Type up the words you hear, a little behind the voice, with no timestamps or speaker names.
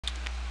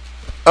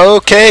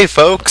Okay,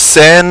 folks,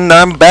 and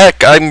I'm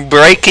back. I'm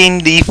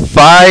breaking the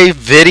 5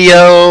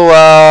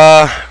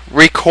 video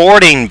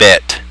recording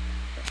bit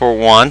for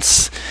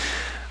once.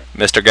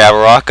 Mr.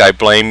 Gavarok, I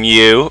blame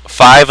you.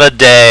 5 a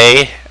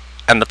day,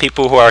 and the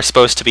people who are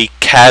supposed to be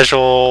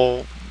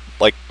casual,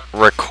 like,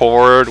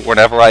 record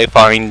whenever I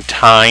find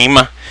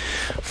time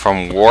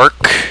from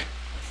work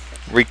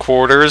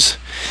recorders.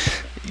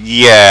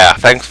 Yeah,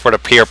 thanks for the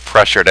peer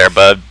pressure there,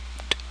 bud.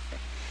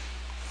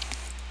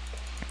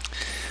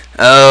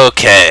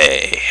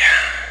 Okay.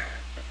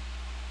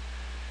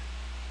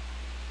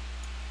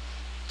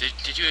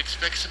 Did you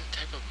expect some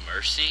type of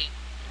mercy?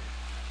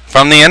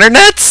 From the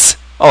internets?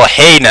 Oh,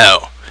 hey,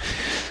 no.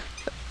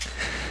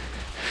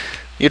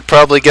 You'd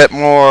probably get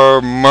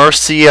more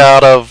mercy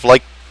out of,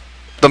 like,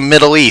 the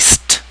Middle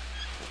East.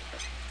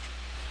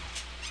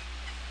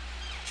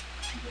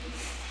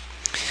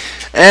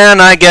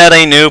 And I get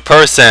a new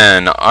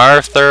person,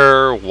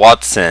 Arthur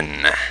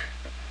Watson.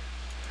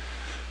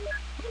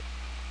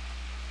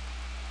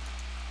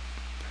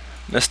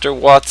 Mr.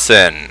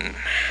 Watson,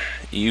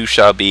 you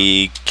shall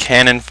be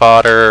cannon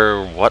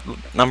fodder. What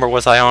number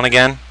was I on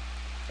again?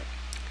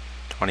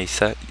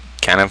 27.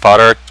 Cannon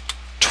fodder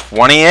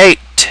 28.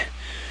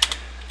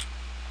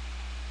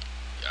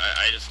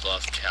 I just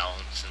lost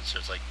count since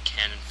there's like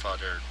cannon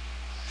fodder,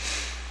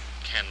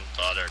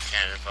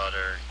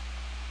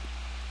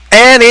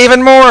 And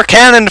even more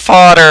cannon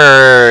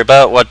fodder.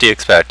 But what do you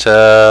expect?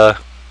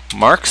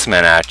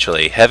 Marksman,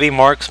 actually. Heavy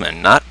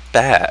marksman. Not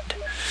bad.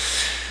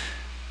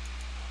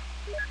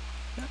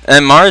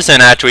 And Marzin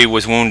actually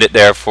was wounded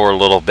there for a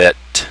little bit.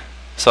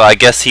 So I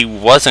guess he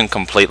wasn't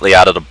completely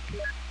out of the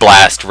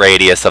blast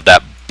radius of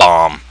that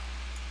bomb.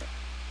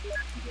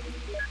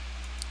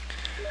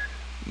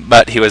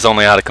 But he was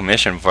only out of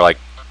commission for like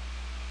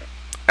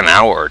an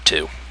hour or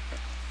two.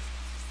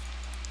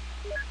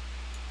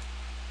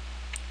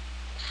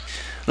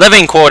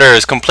 Living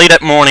quarters complete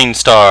at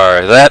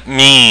Morningstar. That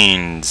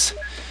means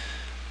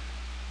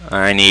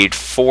I need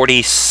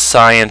 40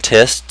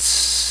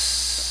 scientists.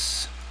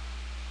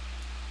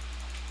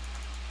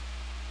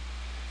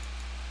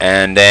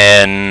 And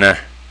then 1,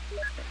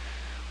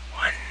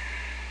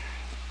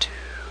 2,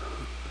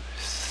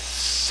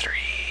 3.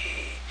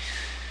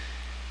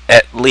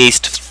 At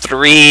least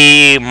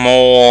 3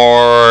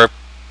 more.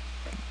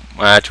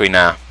 Actually,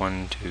 nah.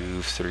 1,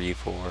 2, 3,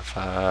 4,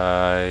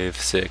 5,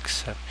 6,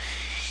 7,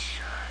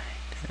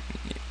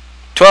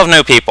 12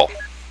 new people.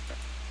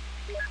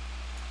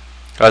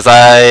 Because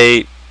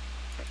okay,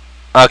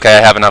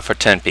 I have enough for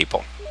 10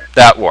 people.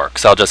 That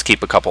works. I'll just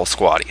keep a couple of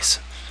squaddies.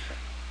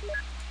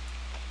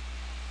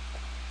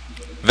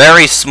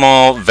 Very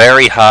small,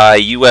 very high,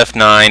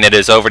 UF-9, it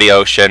is over the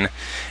ocean.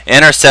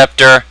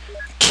 Interceptor,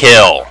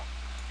 kill.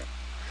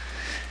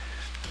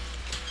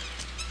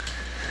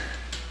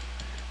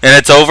 And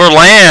it's over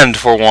land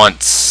for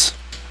once.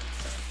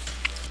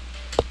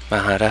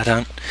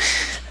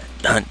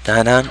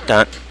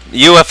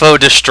 UFO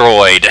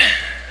destroyed.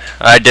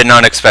 I did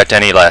not expect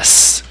any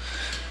less.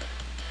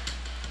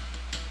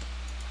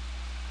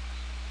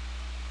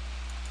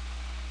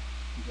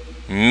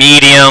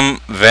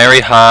 Medium,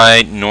 very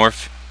high,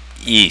 northeast.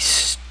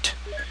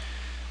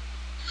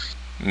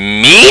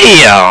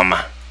 Medium!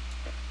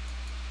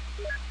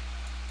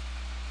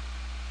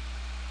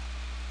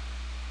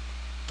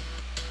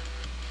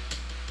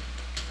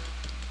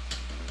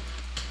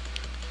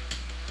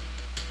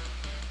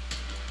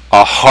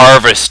 A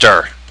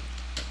harvester.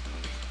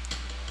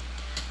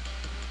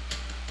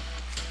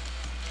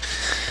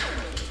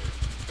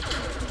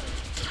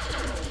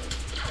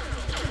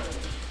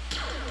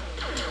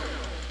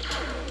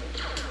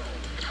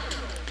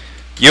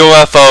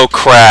 UFO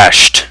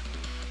crashed.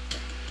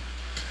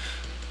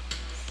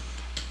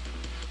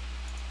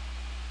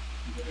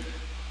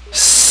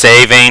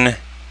 Saving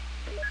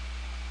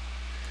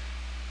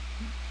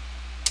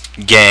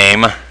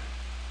game.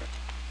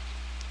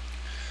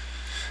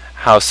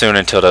 How soon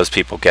until those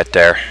people get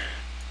there?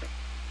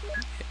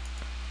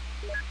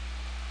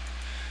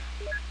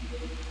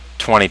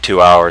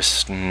 22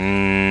 hours.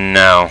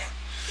 No.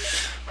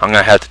 I'm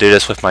gonna have to do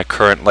this with my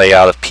current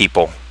layout of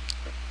people.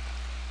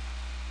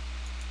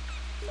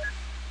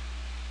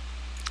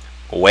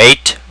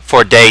 Wait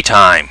for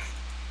daytime.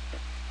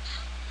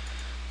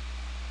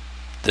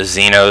 The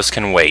Xenos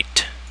can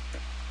wait.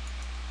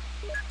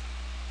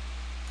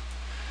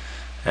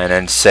 And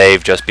then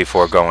save just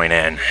before going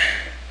in.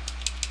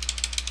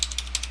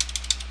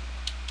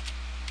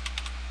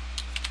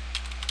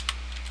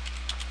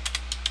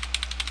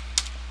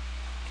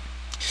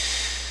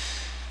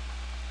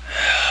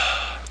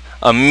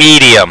 A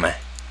medium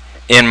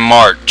in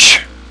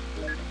March.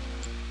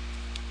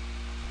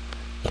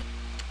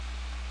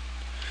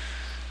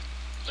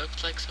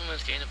 looks like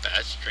someone's getting a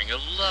bad string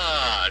of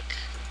luck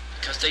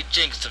because they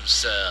jinxed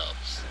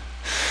themselves.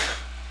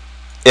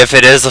 If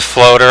it is a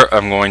floater,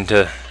 I'm going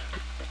to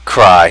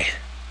cry.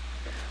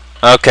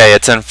 Okay,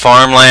 it's in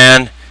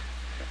farmland.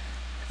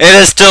 It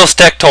is still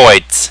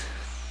stectoids.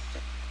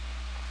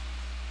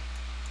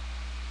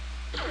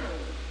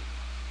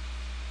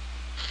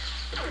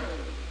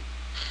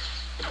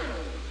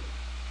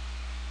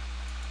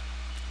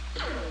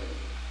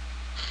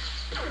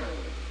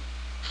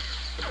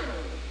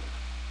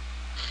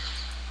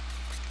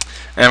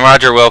 And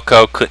Roger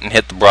Wilco couldn't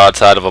hit the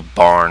broadside of a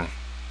barn.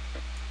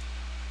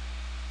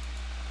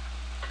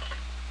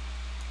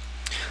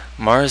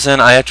 Marzin,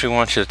 I actually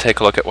want you to take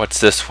a look at what's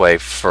this way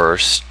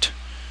first.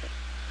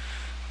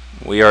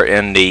 We are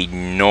in the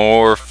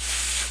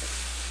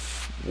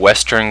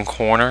northwestern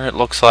corner, it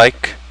looks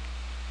like.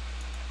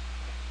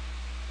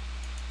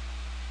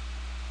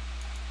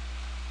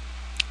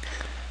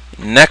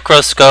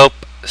 Necroscope,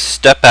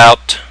 step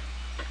out,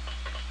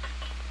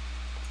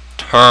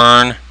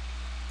 turn,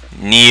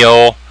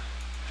 kneel,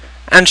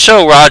 and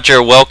show Roger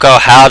Wilco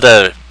how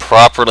to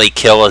properly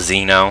kill a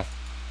Xeno.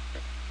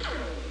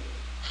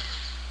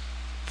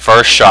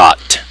 First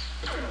shot.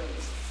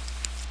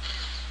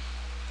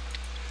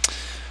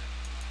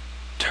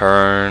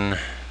 Turn.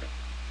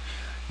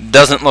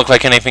 Doesn't look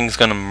like anything's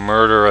gonna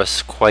murder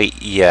us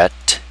quite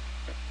yet.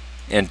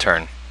 In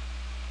turn.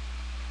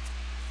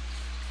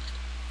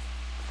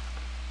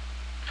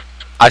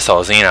 I saw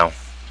a Xeno.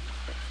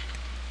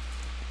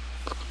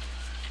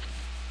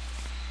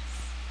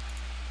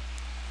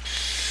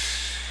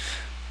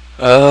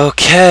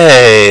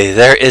 Okay,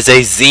 there is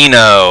a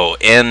Xeno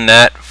in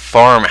that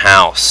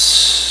farmhouse.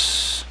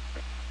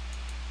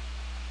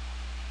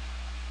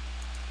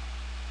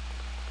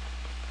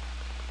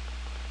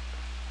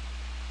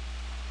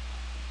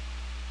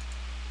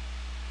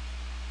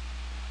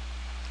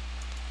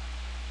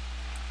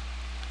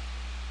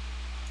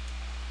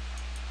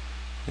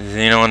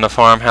 Xeno in the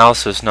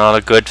farmhouse is not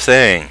a good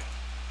thing.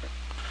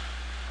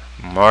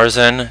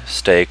 Marzin,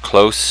 stay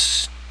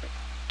close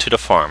to the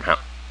farmhouse.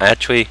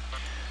 Actually,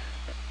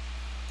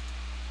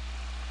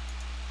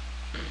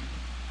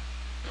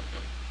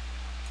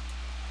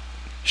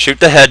 shoot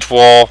the hedge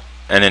wall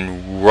and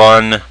then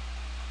run.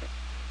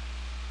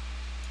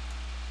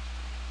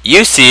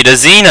 You see the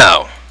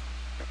Xeno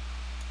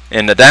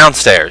in the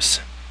downstairs.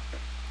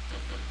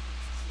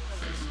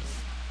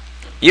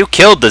 You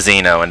killed the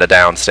Xeno in the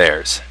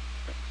downstairs.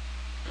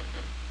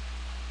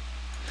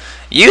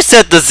 You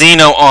set the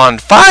Xeno on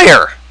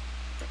fire!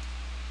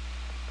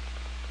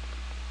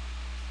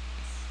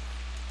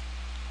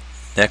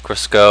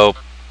 Necroscope.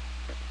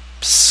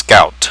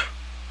 Scout.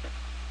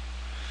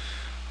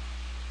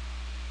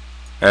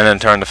 And then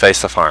turn to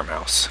face the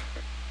farmhouse.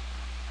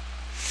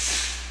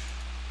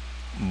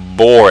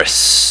 Boris.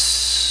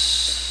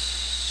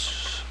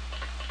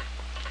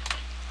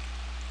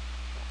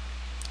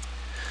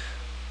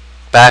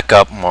 Back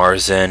up,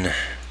 Marzin.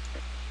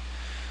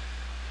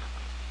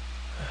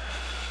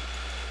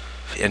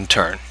 In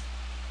turn.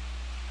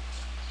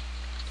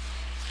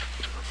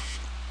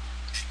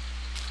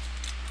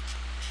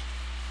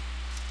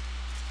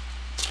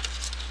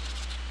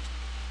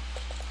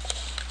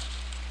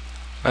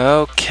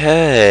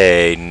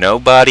 Okay,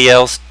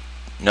 nobody's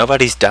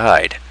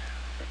died.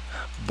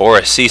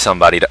 Boris, see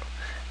somebody.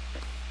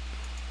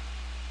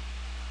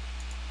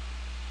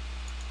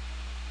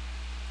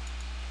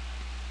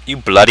 You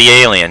bloody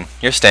alien,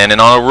 you're standing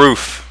on a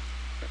roof.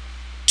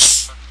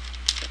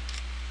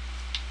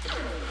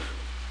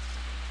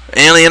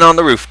 Alien on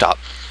the rooftop.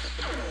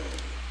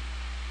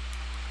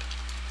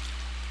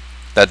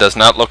 That does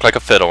not look like a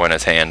fiddle in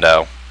his hand,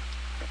 though.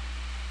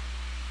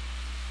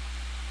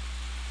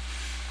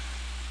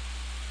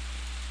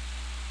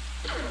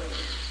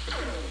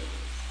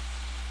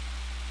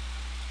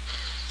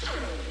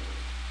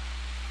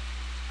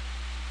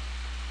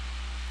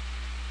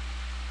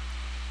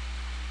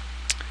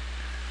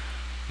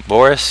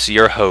 Boris,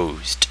 you're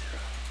hosed.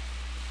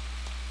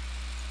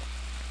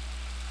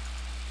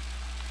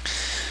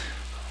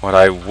 What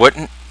I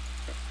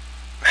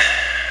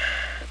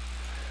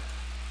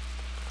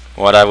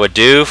would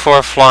do for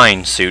a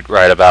flying suit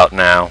right about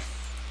now.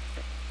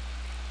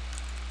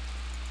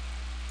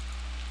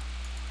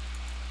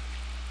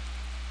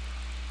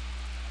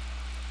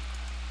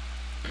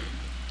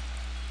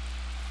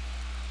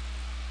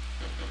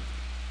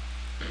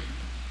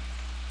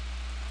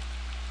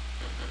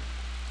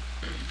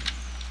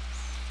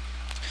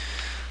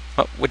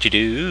 What would you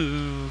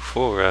do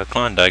for a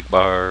Klondike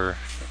bar?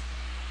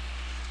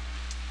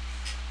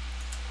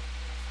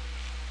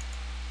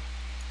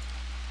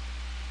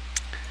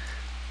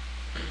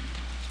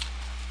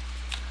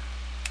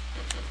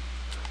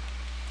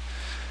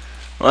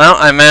 Well,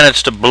 I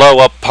managed to blow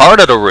up part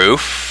of the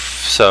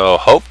roof, so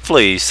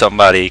hopefully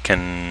somebody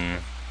can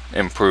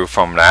improve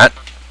from that.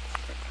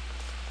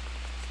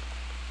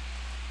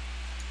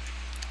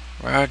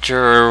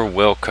 Roger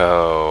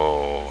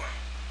Wilco.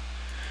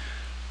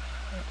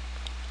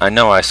 I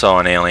know I saw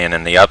an alien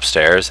in the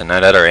upstairs, and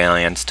that other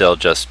alien still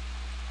just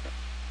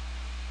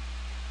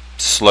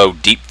slow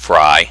deep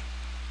fry.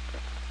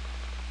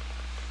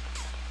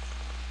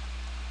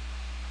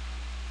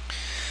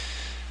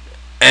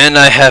 And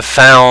I have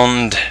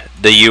found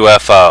the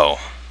UFO.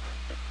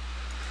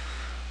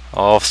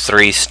 All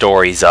 3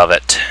 stories of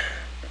it.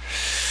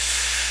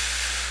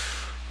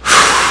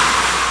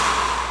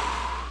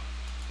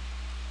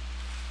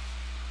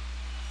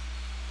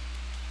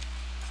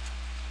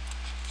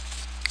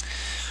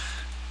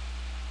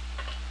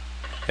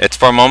 It's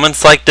for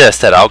moments like this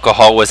that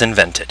alcohol was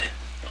invented.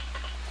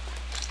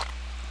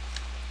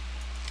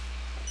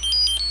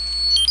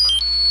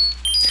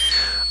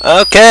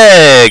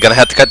 Okay, gonna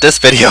have to cut this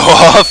video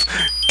off.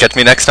 Catch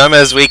me next time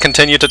as we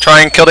continue to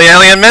try and kill the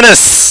alien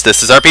menace.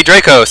 This is RP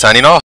Draco signing off.